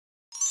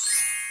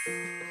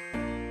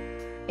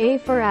A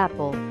for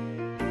apple.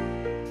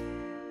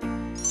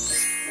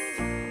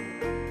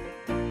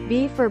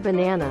 B for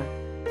banana.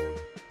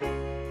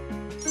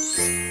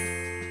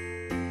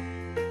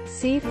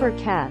 C for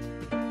cat.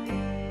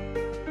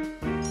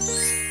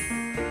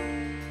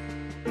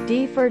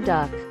 D for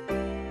duck.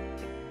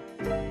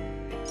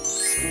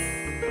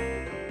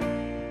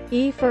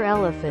 E for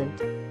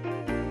elephant.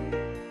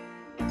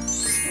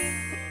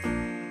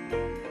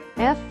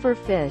 F for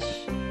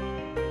fish.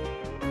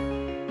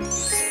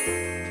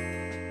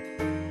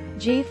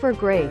 G for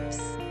grapes.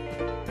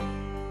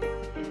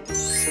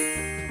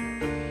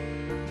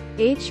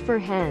 H for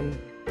hen.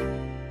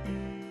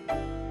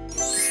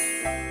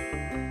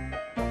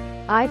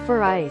 I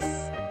for ice.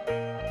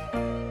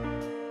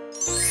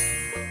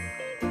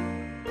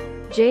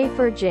 J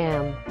for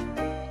jam.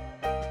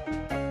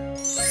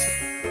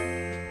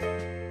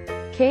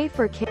 K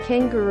for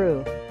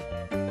kangaroo.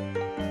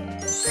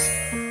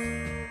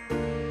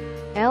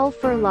 L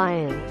for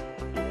lion.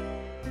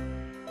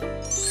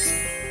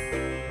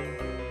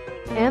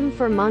 M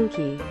for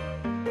monkey.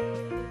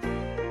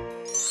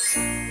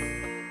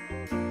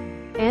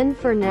 N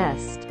for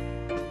nest.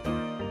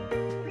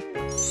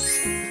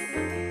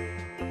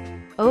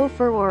 O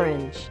for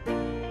orange.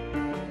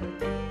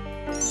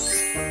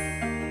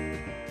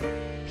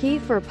 P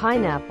for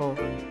pineapple.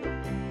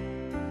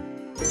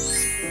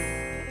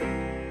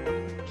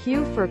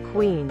 Q for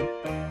queen.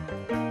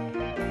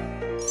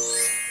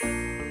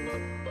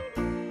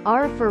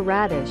 R for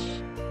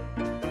radish.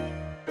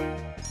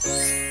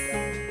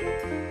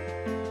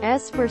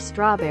 S for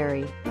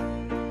strawberry.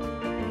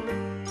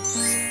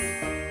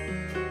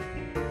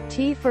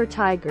 T for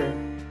tiger.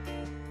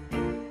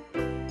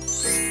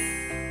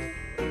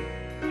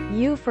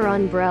 U for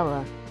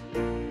umbrella.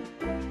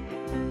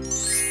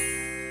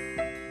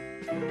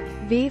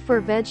 V for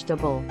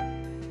vegetable.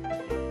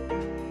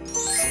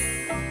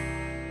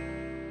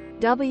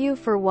 W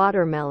for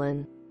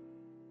watermelon.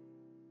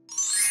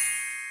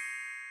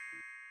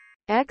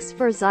 X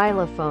for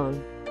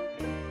xylophone.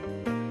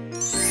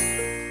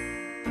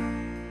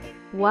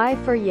 Y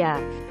for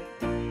yak.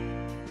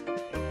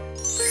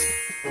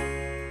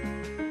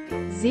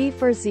 Z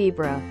for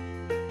zebra.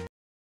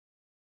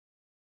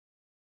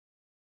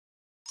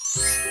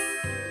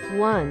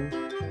 1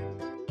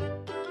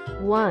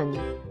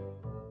 1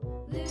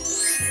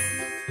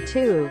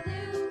 2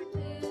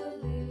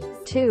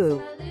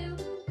 2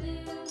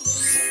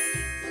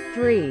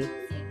 3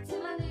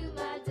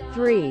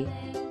 3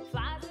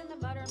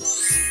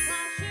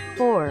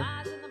 4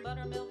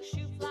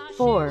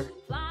 4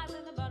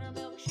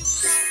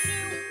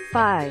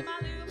 5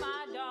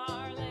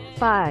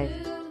 5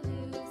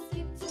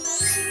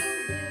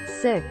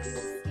 6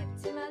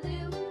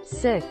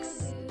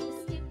 6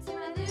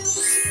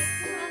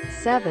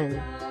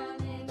 7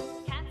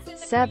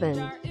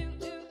 7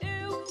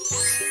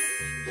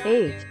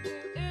 8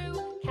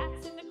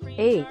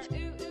 8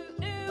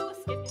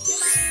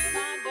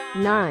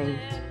 9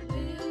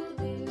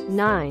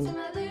 9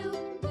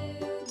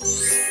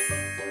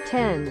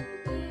 10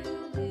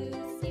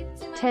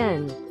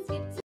 10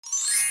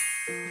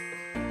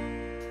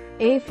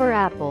 A for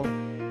apple.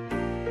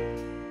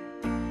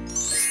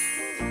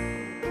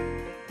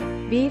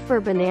 B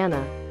for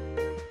banana.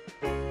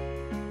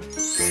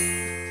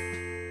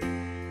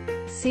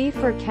 C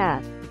for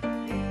cat.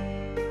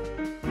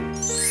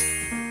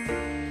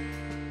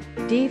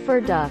 D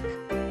for duck.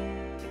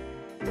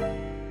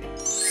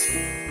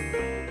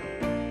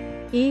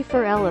 E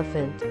for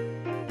elephant.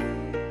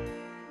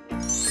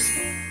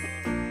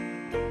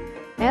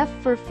 F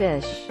for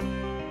fish.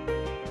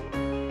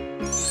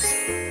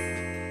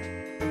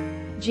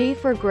 G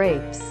for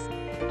grapes.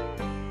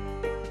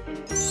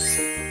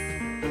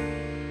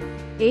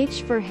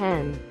 H for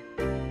hen.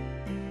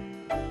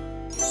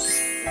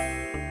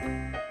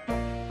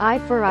 I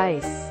for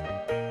ice.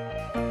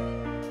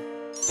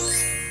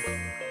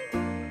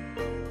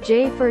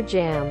 J for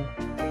jam.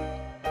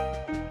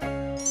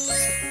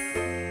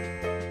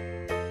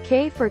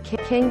 K for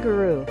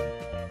kangaroo.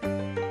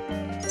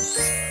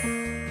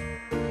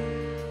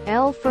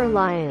 L for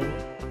lion.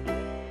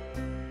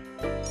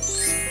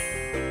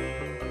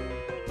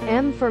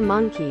 M for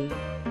monkey.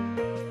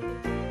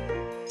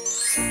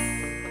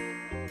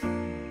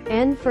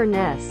 N for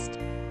nest.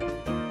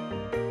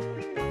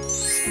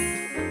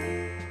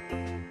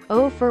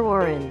 O for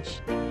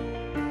orange.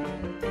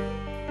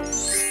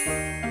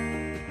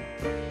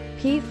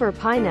 P for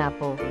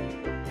pineapple.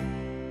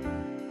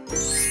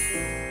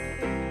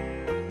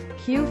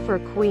 Q for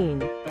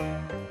queen.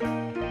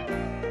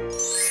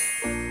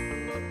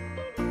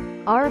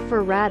 R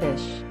for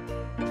radish.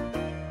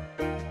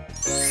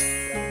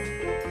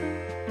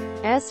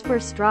 S for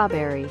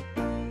strawberry.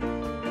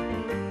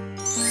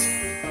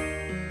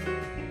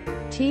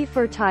 T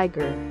for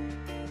tiger.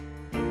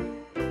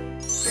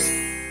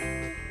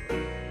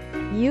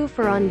 U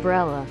for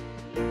umbrella.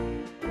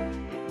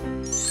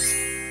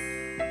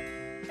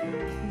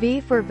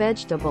 V for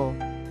vegetable.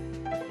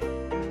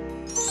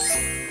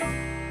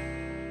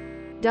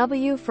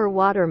 W for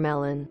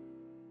watermelon.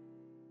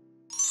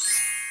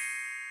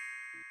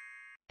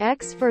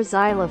 X for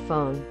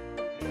xylophone.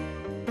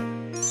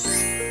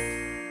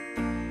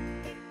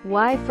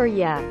 Y for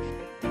yak.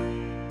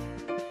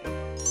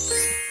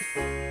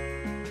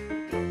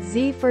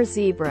 Z for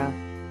zebra.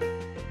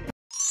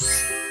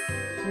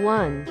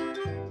 1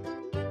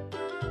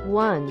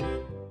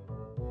 1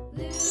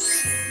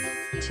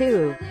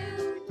 2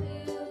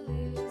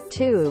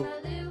 2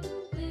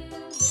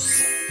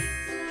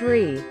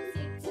 3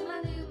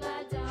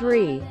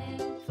 3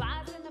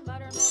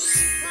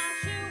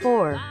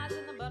 4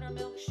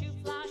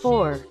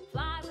 4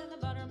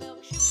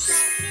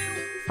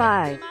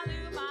 5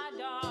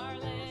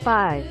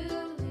 5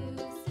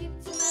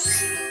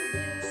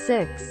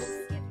 6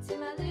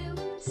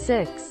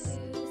 6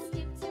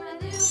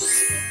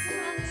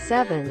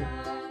 7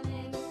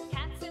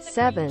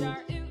 7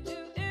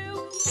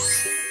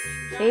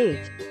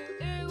 8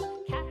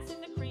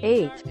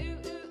 8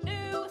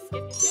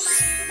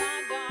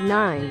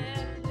 9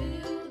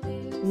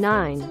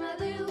 9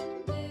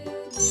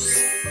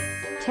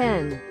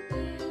 10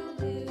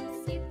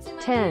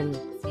 10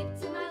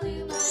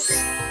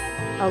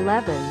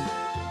 11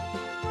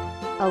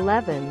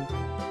 11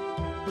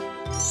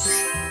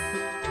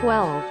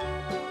 12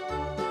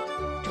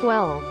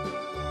 12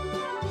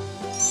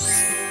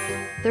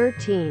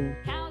 13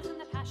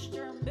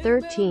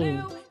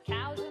 13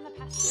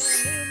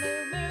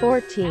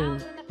 14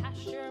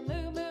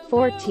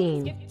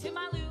 14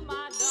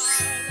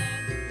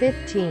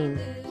 15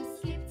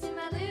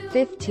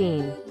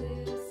 15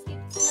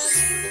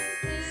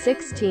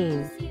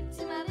 16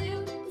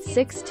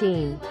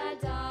 16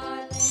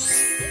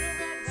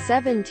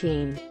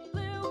 17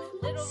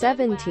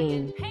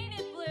 17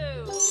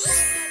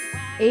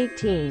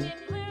 18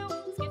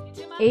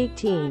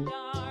 18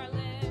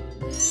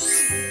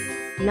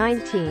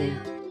 19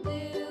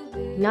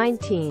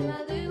 19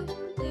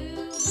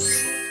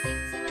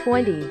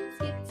 20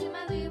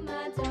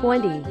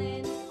 20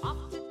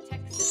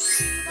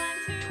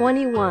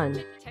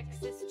 21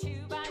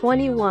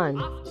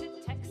 21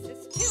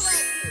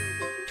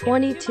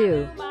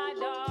 22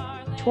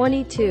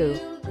 22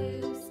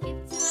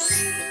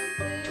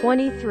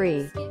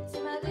 23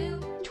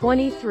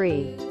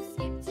 23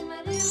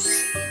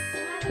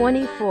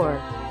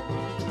 24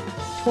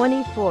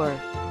 24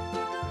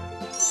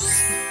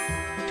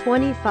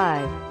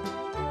 25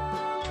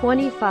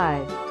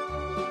 25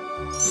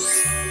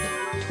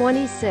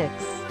 26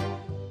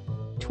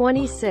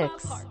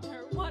 26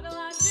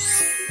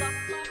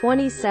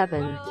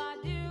 27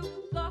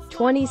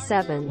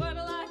 27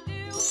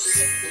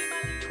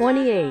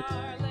 28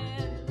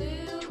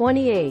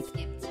 28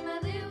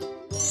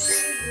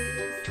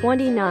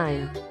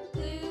 29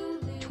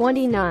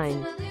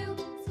 29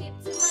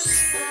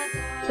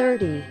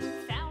 30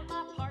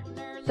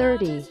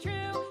 30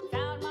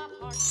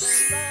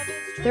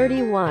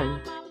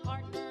 31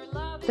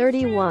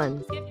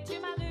 31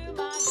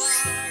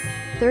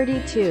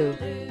 32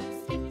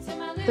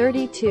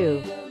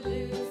 32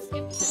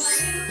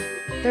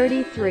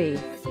 33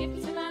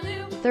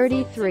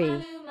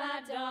 33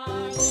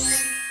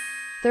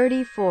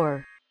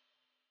 34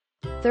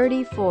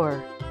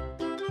 34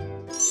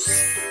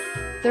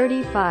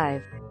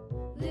 35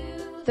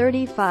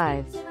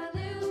 35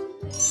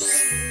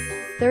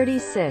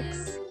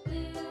 36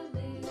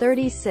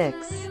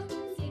 36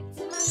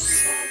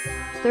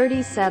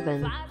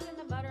 37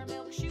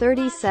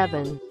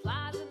 37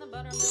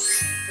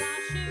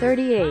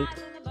 38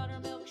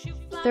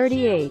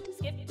 38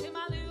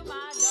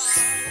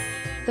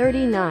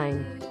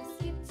 39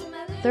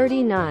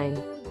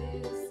 39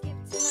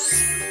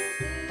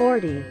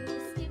 40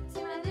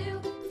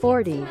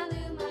 40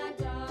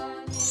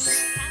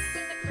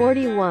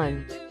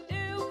 41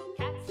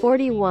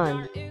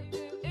 41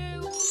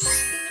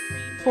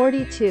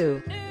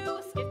 42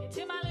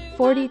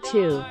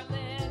 42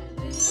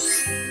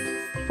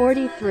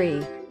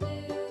 43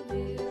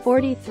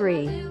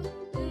 43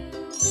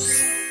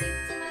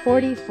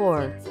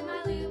 44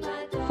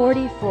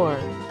 44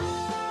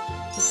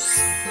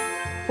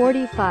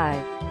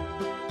 45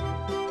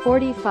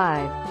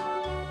 45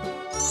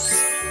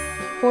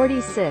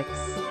 46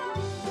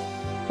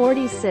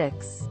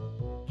 46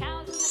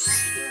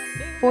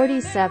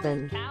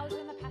 47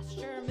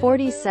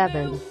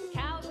 47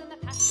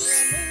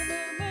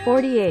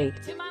 48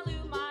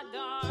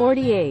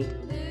 48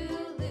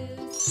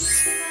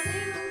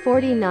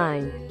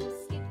 49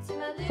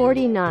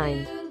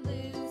 49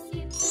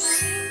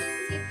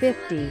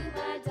 50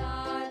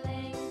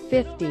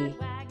 50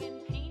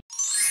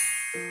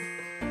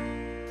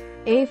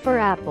 A for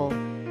apple.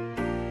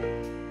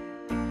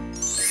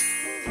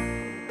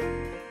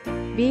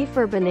 B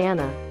for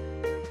banana.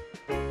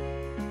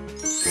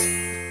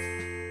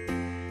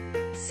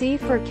 C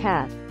for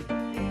cat.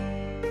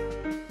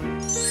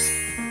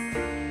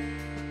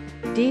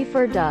 D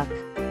for duck.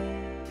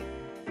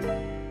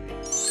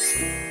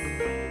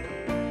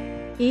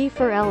 E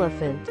for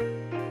elephant.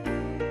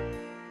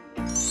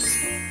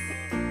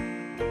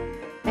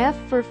 F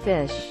for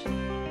fish.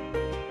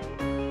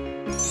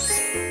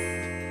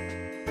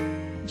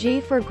 G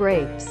for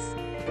grapes.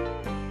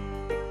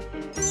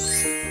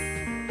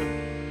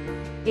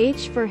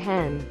 H for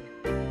hen.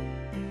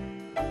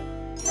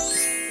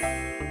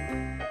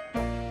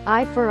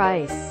 I for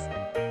ice.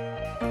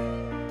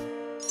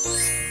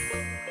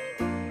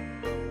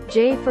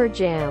 J for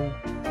jam.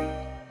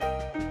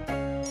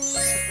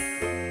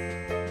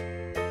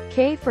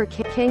 K for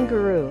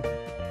kangaroo.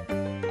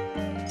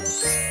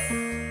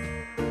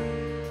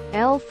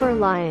 L for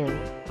lion.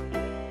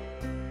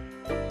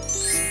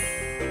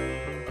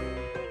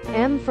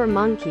 M for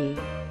monkey.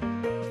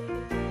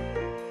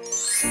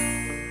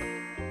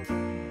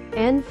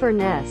 N for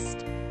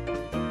nest.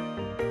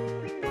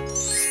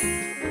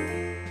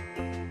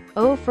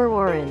 O for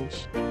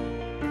orange.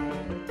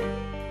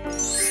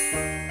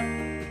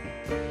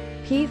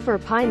 P for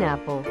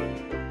pineapple.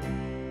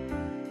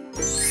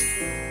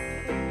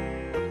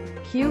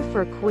 Q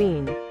for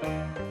queen.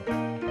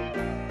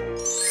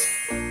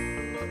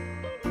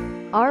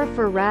 R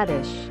for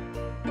radish.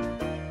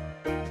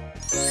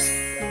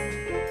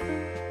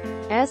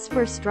 S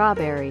for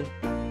strawberry.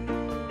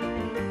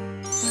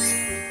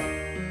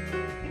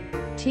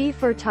 T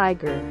for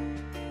tiger.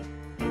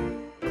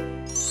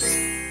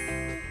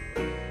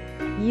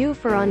 U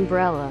for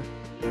umbrella.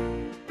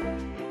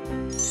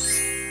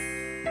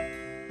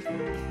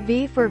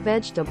 V for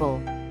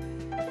vegetable.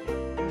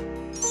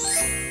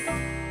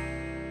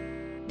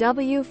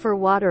 W for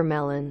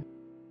watermelon.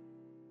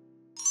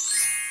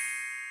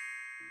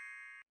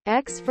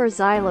 X for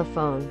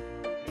xylophone.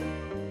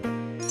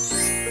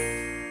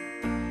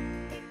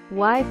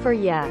 Y for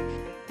yak.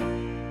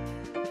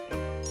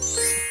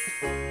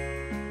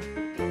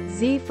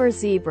 Z for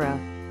zebra.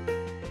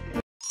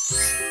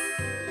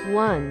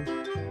 1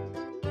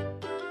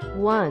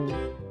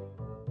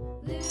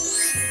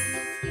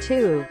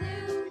 2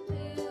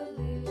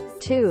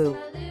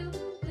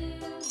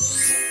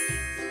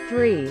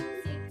 3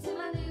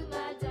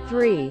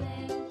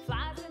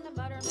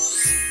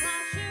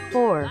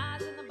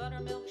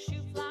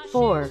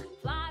 4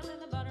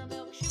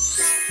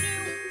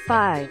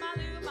 5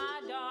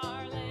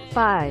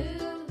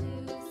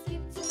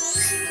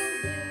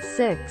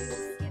 6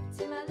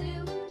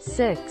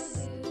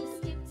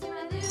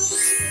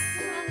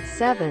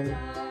 7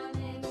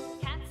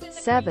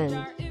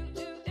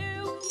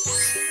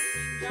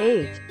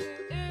 8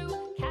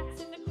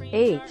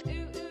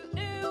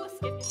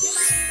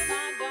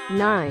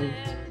 9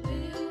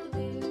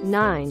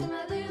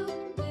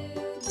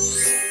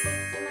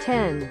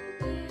 10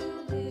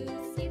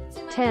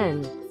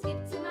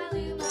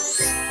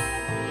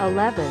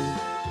 11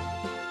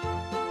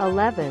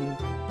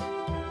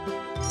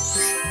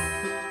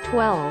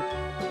 12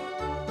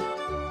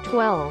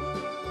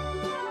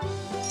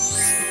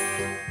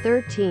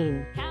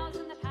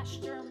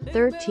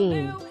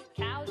 13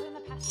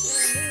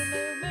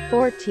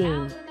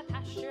 14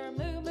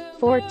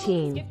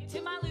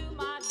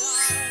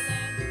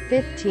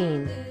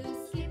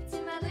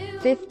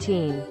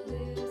 15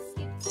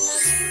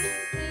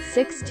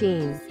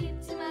 16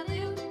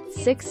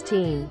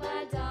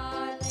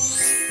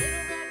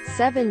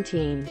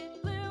 17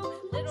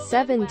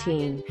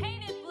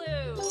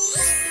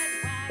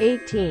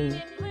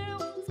 18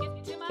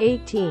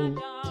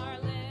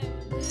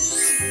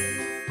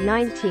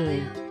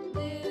 19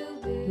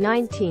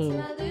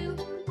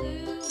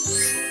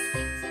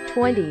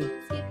 20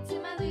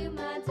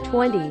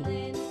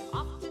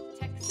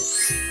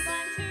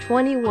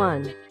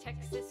 21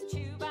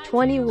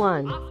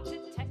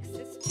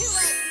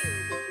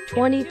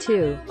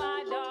 22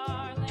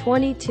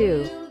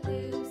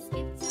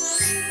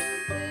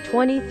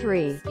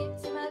 23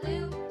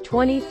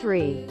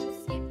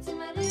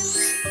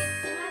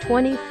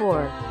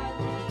 24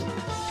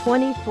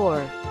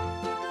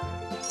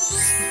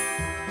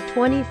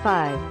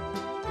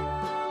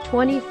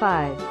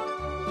 25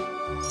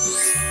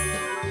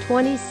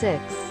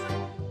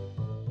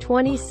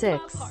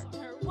 26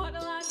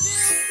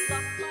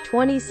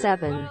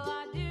 27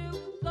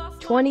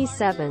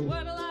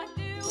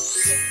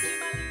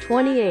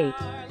 28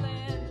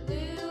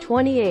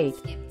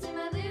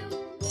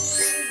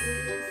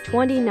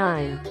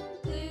 29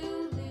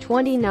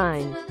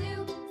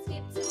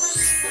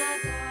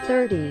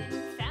 30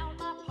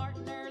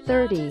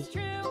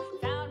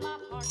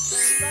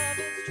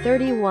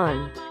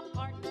 31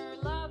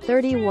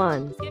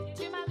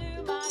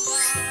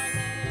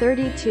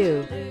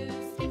 32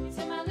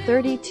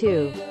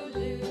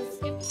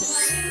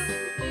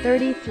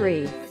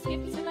 33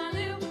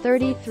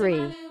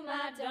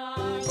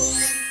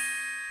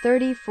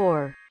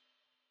 34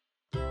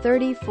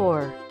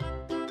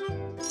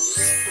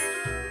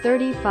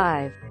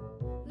 35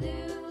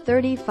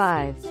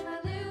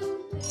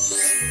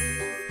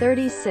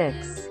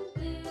 36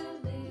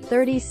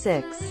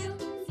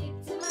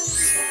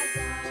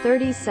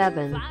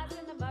 37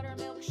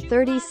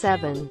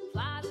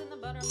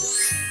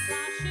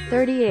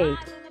 38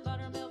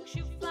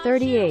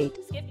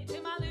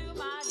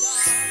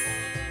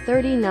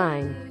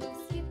 39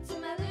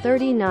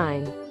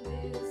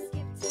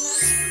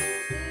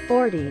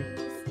 40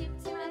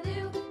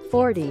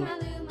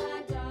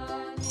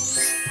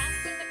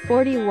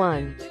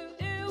 41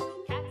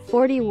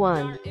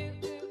 42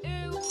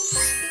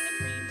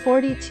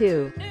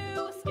 42,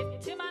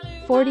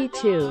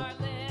 42,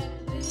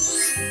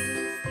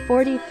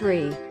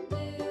 43,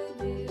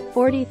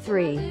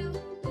 43,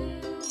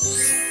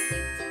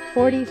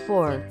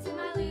 44,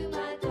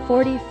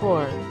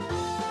 44,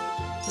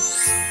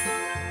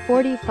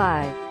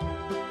 45,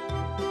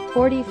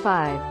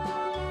 45,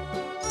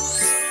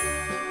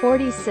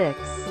 46,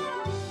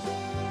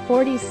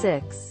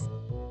 46,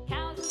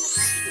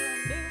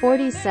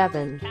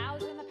 47,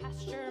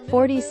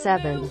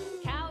 47,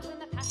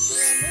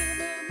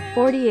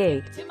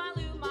 48,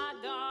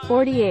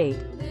 48,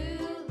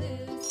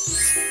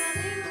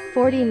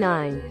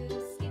 49,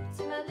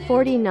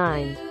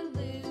 49,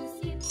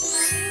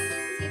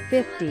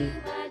 50,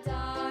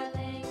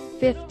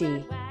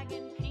 50,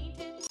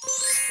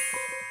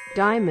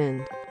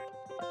 diamond,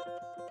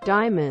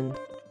 diamond,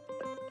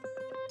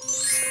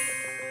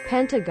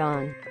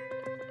 pentagon,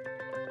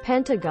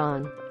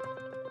 pentagon,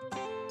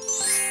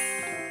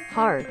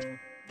 heart,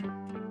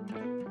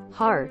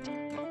 heart,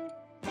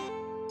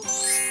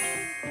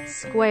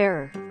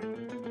 square,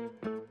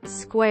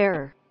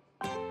 square,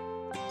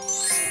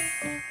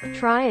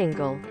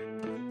 triangle,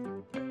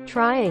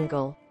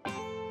 triangle,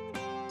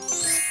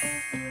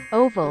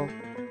 oval,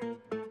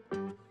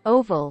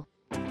 oval,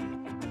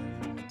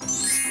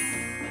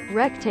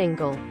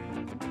 rectangle,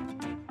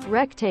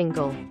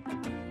 rectangle,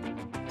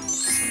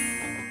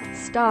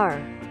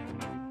 star,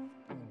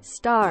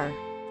 star,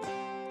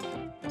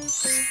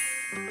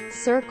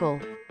 circle,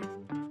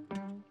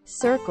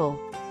 circle,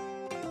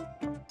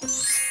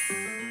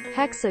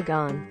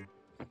 hexagon,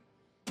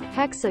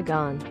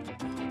 hexagon,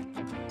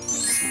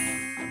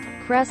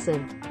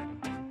 crescent,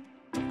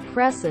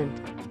 crescent,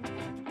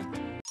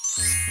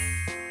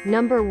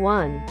 number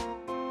one,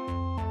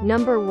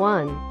 number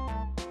one,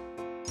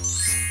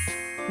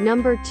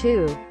 number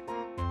two,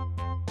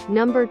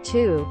 number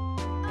two,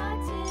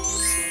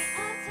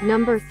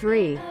 number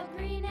three,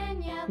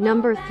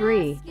 number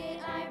three,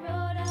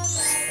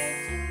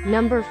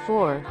 number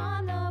four,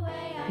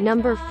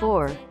 number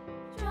four,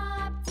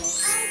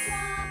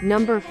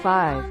 number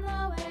five,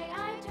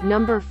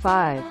 number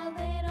five,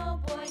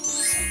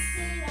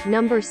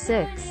 number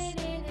six,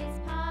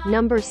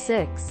 number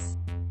six,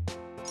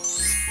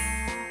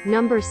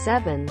 number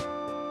seven,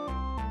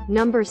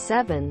 number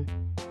seven,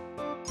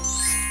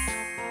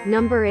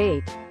 number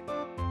eight,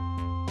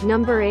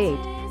 number eight,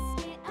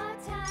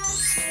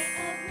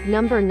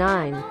 number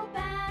nine,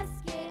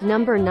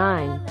 number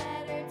nine,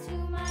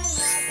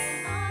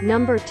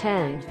 number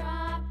 10,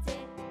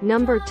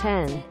 number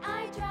 10,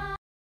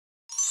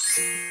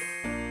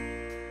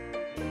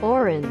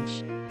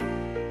 orange,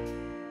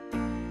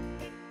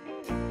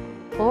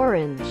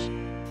 orange,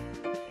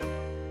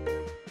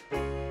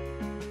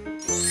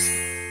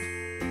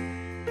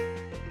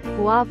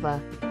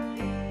 guava,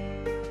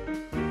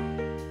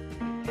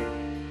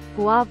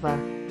 guava,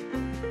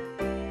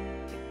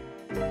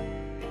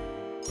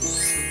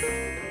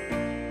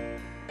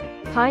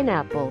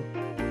 pineapple,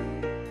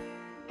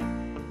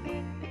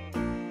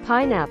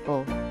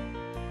 pineapple,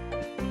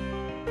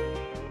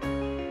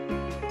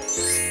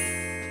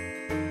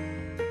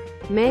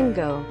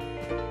 mango,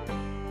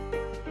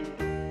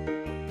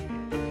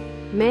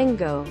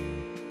 mango,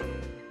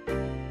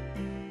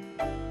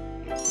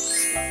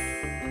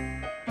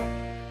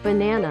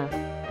 banana,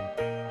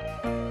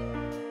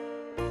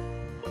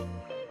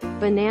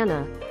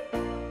 banana,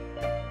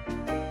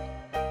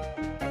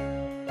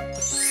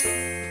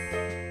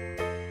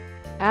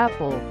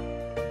 apple,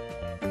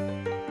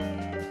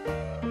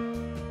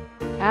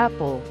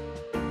 apple,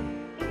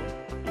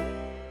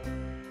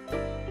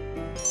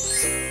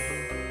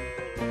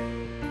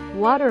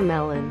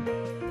 watermelon,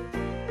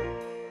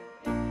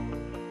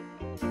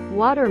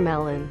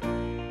 watermelon,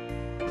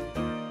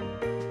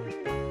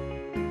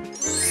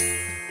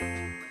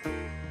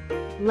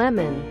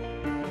 lemon,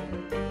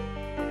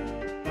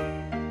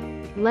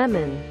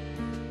 lemon,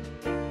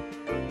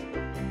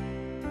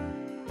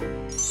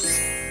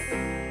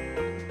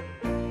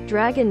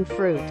 dragon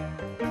fruit,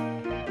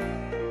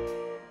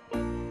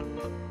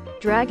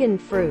 dragon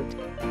fruit,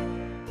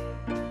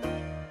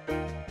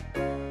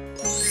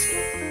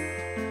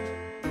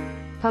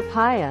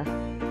 papaya,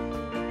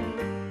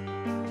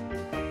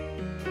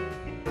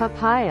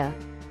 papaya,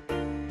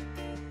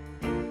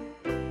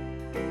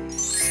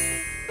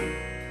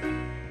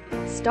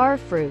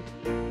 starfruit,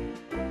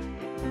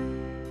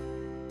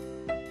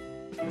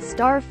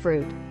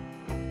 starfruit,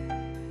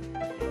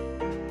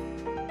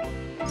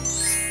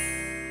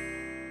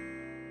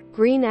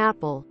 green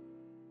apple,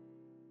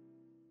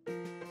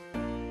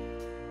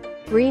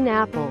 green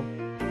apple,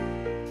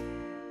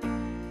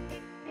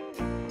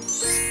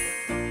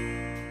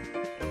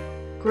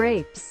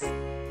 grapes,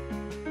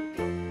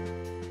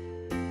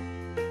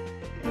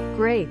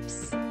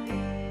 grapes,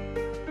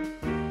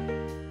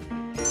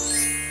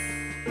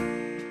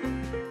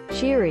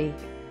 cherry,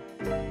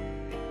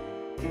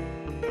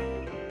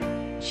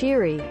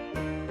 cherry,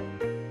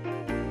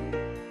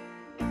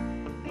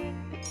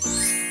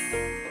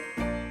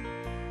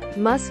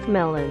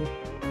 muskmelon,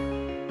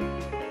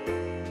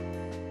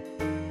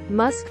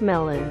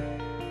 muskmelon,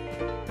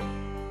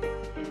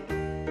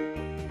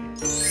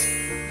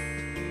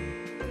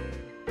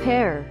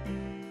 pear,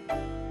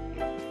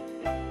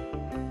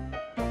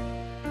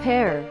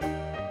 pear,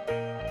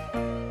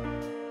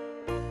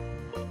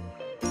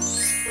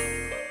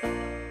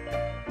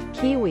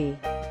 kiwi,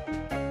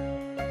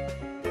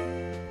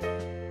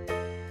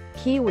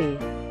 kiwi,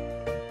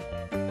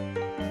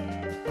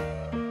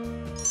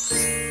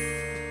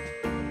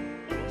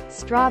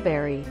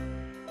 strawberry,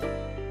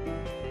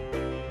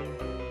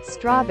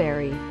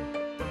 strawberry,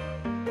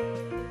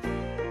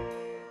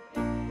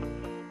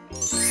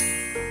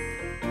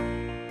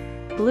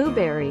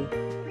 blueberry,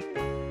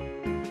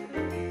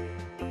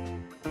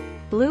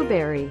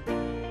 blueberry,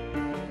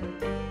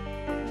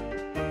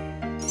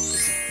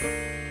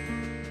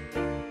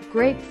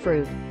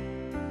 grapefruit,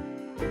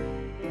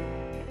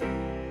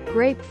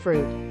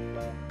 grapefruit,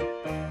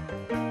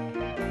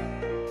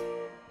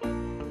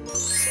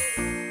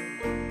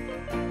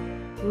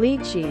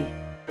 lychee,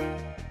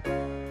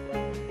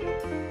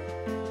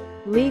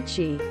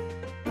 lychee,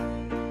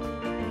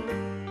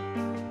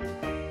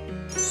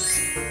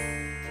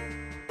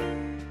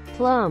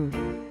 plum,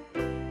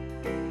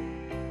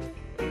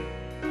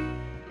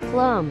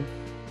 plum,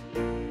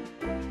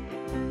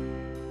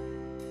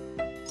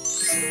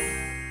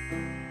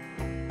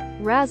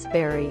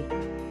 raspberry,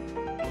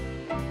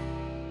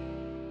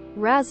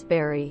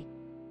 raspberry,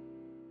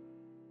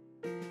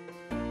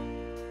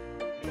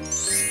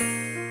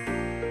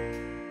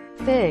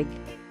 fig,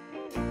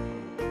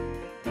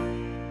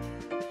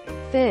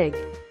 fig,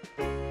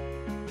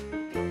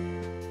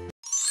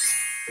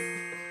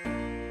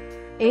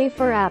 A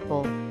for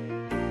apple,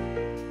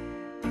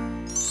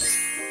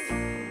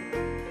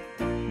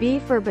 B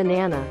for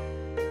banana,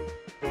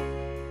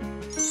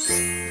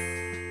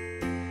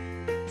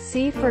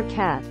 C for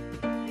cat,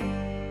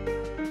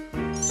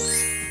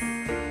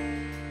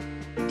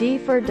 D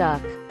for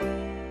duck,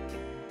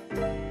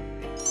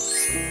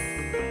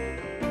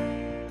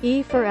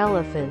 E for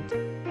elephant,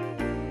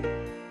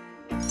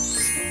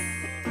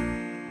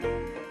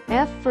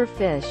 F for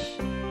fish,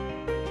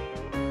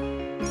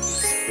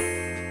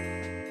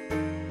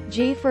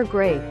 G for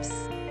grapes,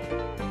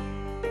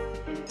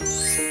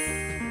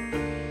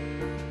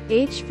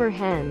 H for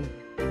hen,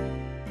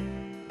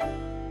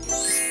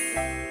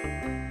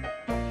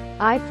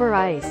 I for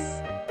ice,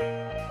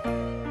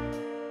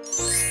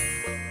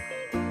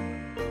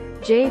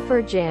 J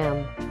for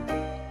jam,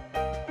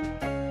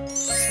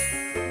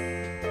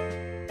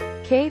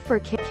 K for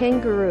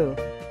kangaroo,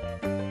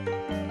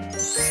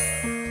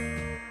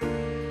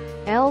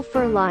 L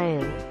for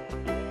lion,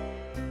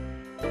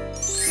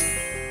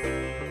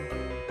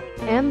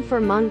 M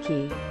for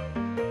monkey,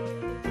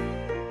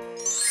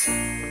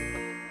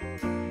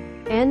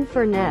 N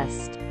for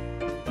nest,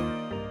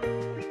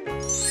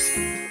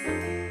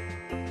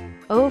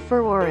 O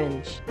for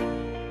orange,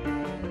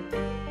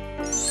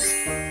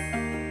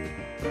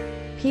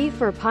 P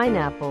for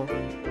pineapple,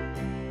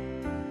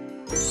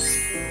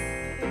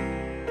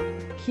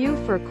 Q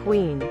for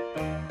queen,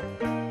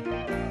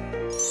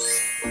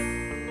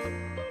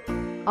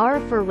 R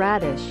for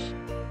radish,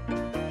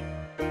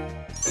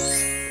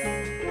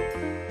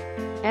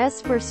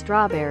 S for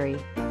strawberry,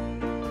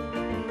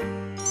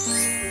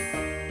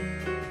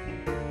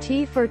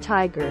 T for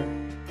tiger,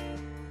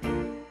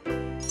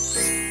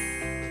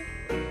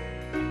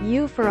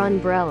 U for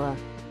umbrella,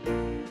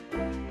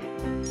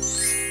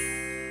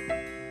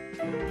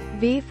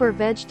 V for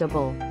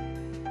vegetable,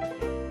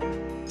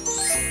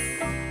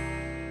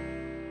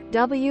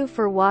 W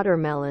for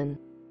watermelon,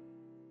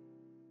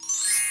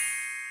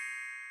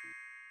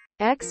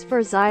 X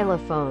for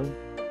xylophone,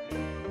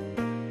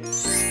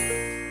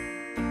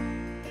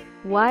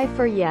 Y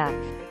for yak,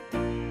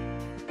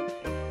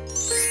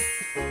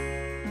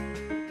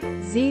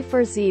 Z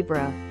for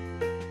zebra,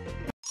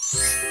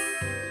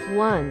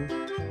 1,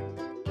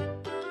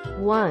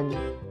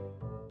 1,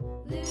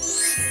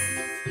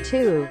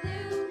 2,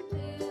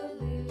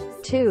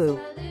 2,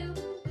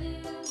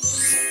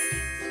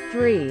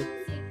 3,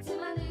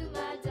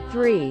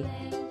 3,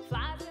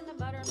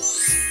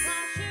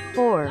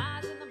 4,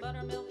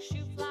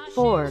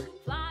 4,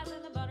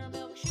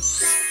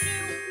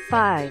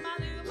 5,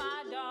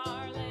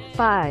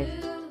 5,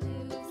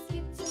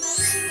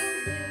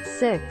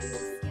 6,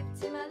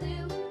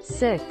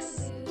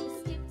 6,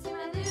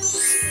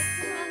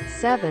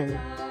 7,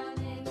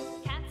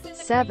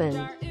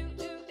 7,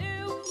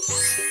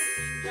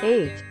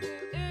 8,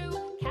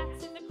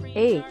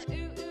 8,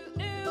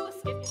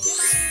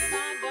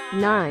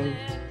 9,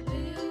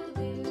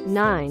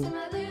 9,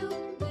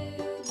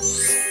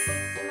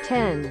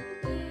 10,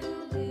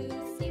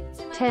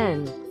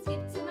 10,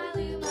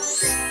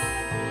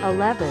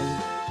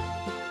 11,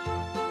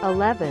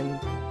 11,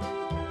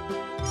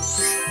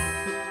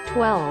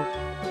 12,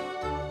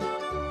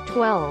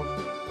 12,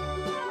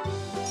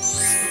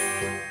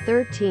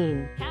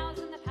 13,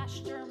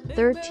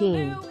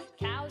 13,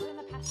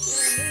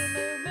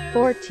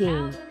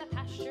 14,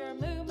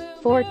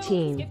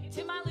 14,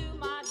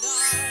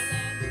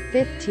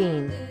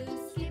 15,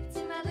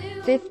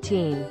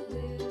 15,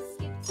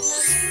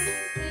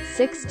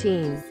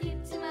 16,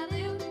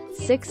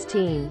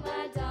 16,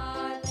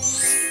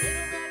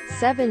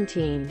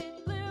 17,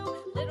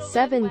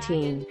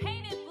 17,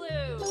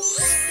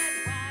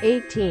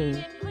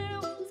 18,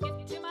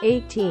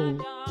 18,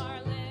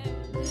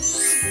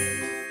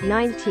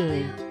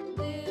 19,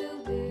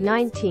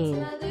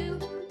 19,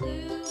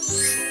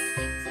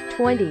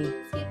 20,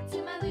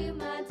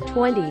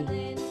 20,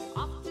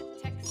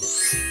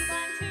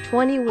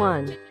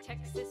 21,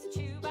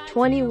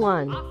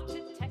 21,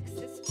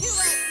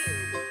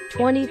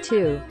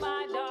 22,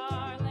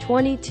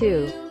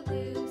 22,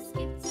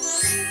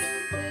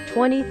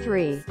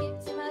 23,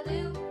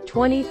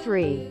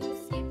 23,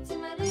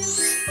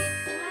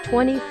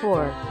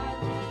 24,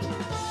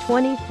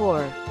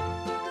 24,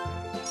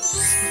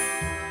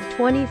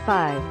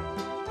 25,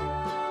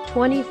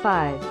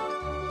 25,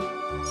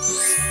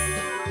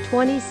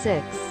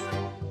 26,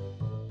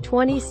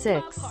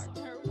 26,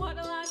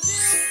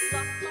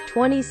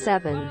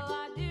 27,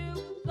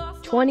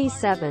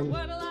 27,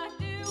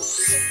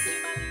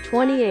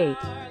 28,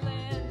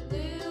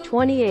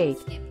 28,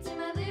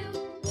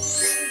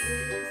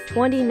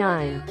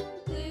 29,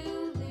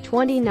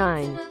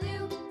 29,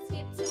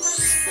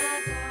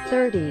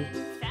 30,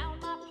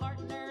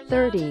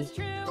 30,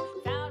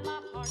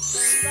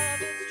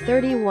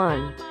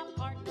 31,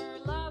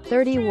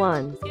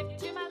 31,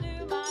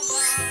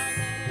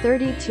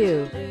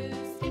 32,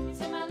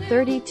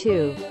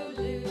 32,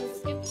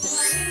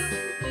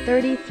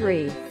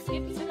 33,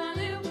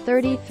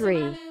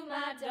 33,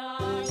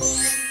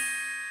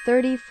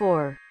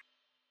 34,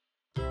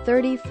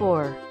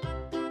 34,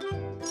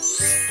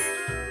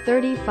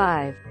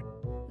 35,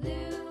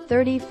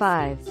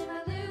 35,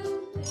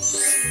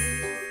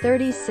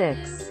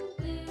 36,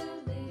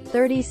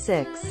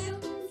 36,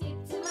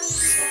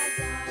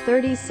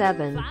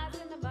 37,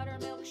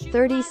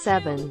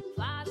 37,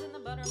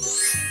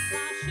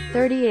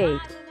 38,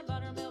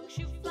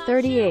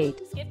 38,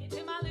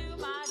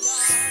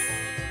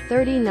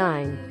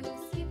 39,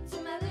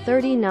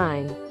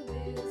 39,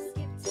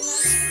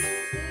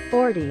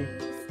 40,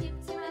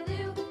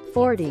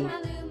 40,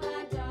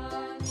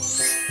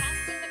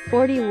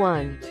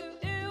 41,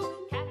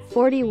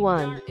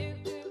 41,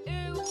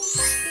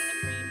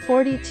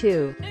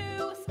 42,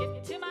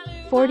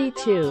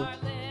 42,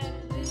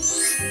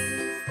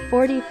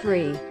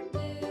 43,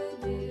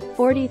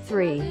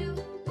 43,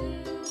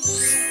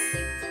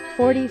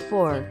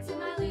 44,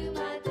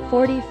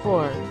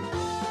 44,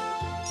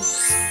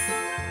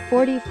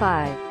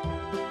 45,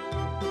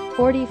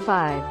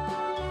 45,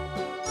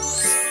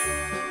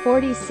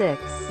 46,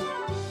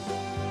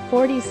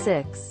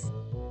 46,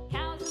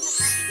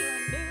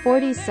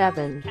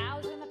 47,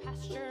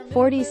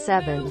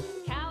 47,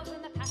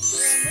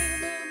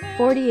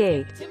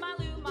 48,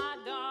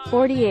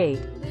 48,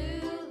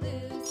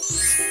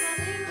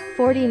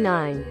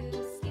 49,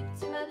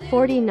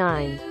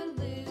 49,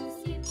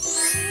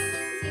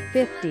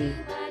 50,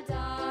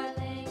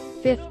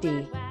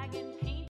 50,